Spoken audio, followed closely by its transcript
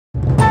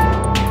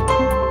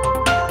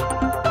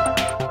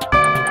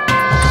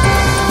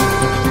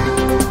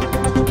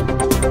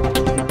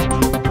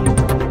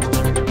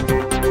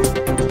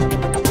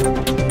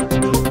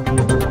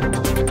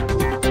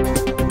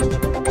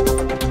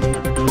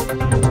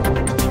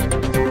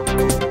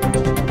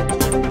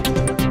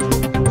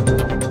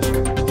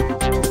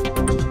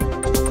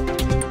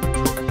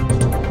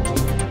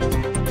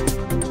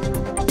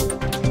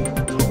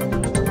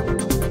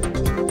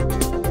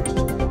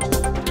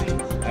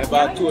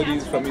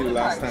from you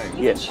last time.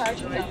 Yes. I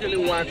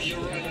usually watch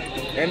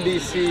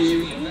NBC,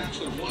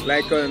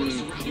 like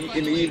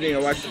in the evening I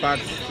watch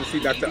Fox to see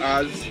Dr.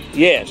 Oz.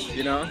 Yes.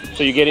 You know?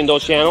 So you're getting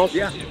those channels?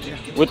 Yeah.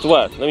 With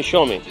what? Let me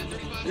show me.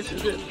 This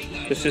is it.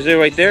 This is it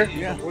right there?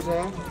 Yeah. What's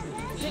wrong?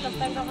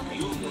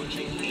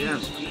 Yeah.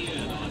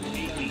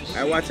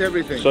 I watch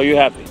everything. So you're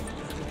happy?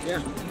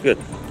 Yeah. Good.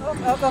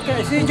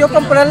 Okay, sí, yo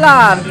compré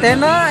la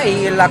antena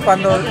y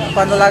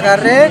cuando la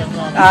agarré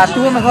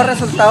tuvo mejores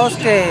resultados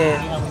que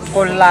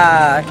con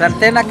la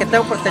antena que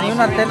tengo, porque tenía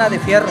una antena de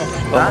fierro,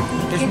 ¿verdad?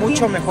 Es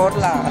mucho mejor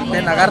la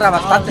antena, agarra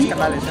bastantes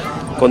canales.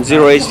 Con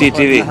Zero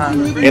HDTV.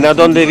 ¿En a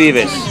dónde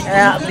vives?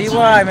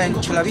 Vivo en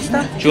Chula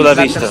Vista. Chula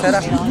Vista.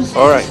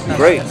 All right,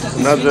 great.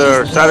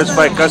 Another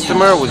satisfied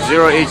customer with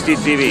Zero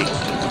HDTV.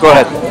 Go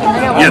ahead.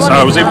 Yes,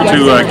 I was able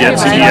to get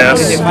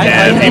CBS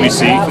and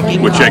ABC,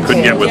 which I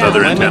couldn't get with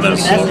other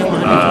antennas.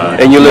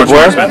 And you live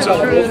where?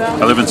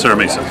 I live in Serra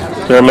Mesa.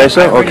 Serra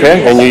Mesa,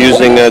 okay. And you're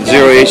using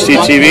Zero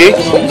HDTV.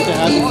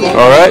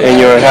 All right, and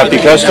you're a happy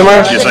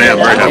customer? Yes, I am.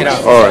 Very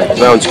happy. All right,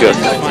 sounds good.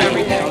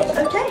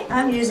 Okay,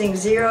 I'm using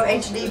Zero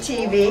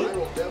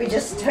HDTV. We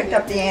just hooked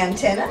up the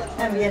antenna.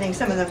 I'm getting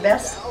some of the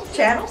best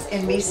channels,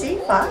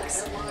 NBC,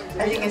 Fox.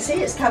 As you can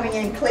see, it's coming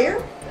in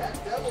clear.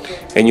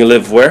 And you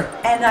live where?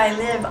 And I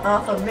live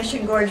off of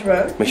Mission Gorge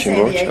Road, Mission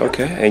San Gorge, Diego.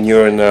 okay. And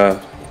you're in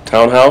a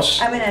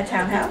townhouse? I'm in a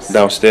townhouse.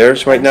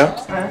 Downstairs right now?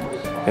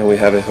 And we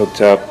have it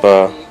hooked up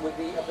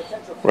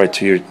right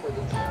to your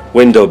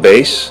window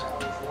base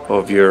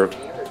of your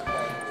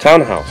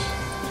townhouse.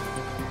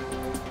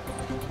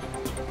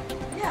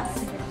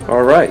 Yes.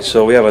 All right,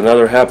 so we have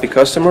another happy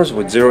customers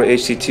with Zero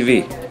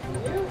HDTV.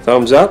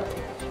 Thumbs up.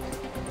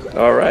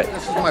 All right.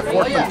 This is my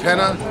fourth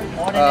antenna.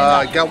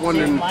 I got one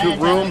in 2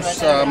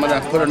 rooms. I'm going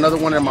to put another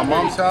one in my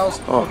mom's house.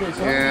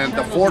 And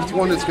the fourth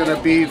one is going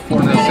to be for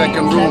the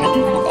second room.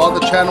 All the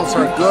channels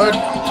are good,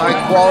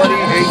 high quality,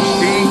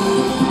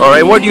 HD. All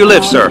right, where do you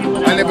live, sir?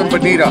 I live in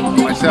Bonita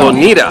myself.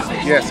 Bonita?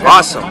 Yes.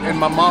 Awesome. And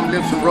my mom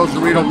lives in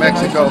Rosarito,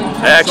 Mexico.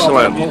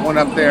 Excellent. So I put one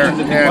up there.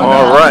 And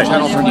All right. the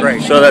channels are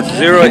great. So that's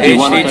Zero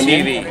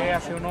HDTV.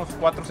 Hace unos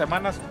 4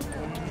 semanas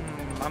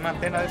una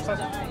antena de estas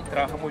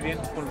trabaja muy bien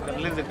con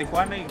canales de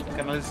Tijuana y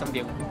canales de San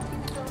Diego.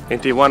 ¿En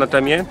Tijuana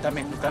también?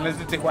 También, canales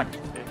de Tijuana.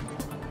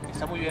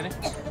 Está muy bien,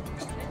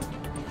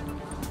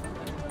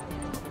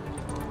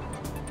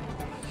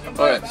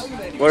 All right.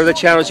 What are the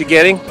channels you're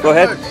getting? Go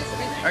ahead.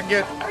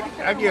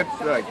 I get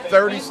like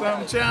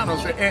 30-something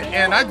channels,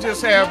 and I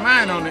just have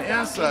mine on the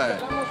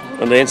inside.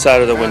 On the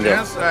inside of the On window. the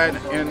inside,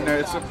 and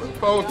it's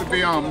supposed to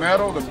be on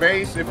metal, the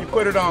base. If you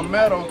put it on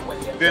metal,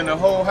 then the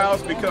whole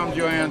house becomes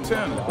your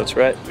antenna. That's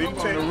right. So you can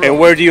take And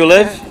where do you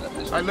live?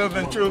 I live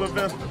in Chula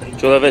Vista.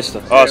 Chula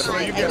Vista. Awesome. So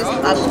you get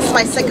This is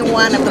my second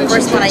one. Of the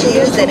first one I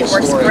used, and it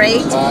works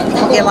great. You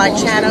can get a lot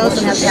of channels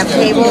and have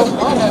cable.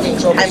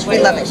 We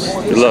love it.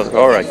 You love it.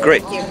 All right,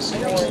 great.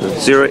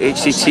 Zero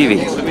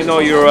HDTV. Let me know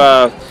your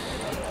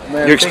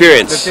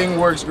experience. The thing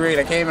works great.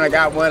 I came and I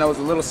got one. I was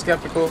a little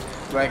skeptical.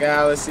 Like,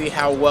 let's see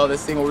how well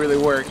this thing will really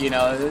work. You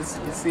know, let's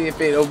see if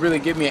it'll really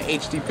give me an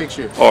HD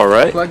picture. All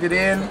right. Plugged it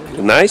in.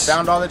 Nice.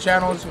 Found all the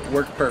channels.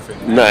 Worked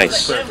perfect.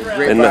 Nice. Perfect.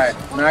 Great And buy.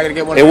 I'm not gonna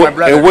get one for my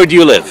brother. And where do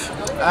you live?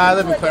 I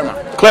live in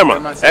Claremont.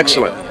 Claremont. San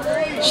Excellent.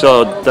 Diego.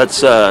 So that's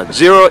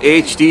Zero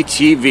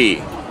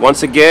HDTV.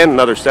 Once again,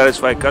 another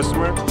satisfied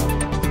customer.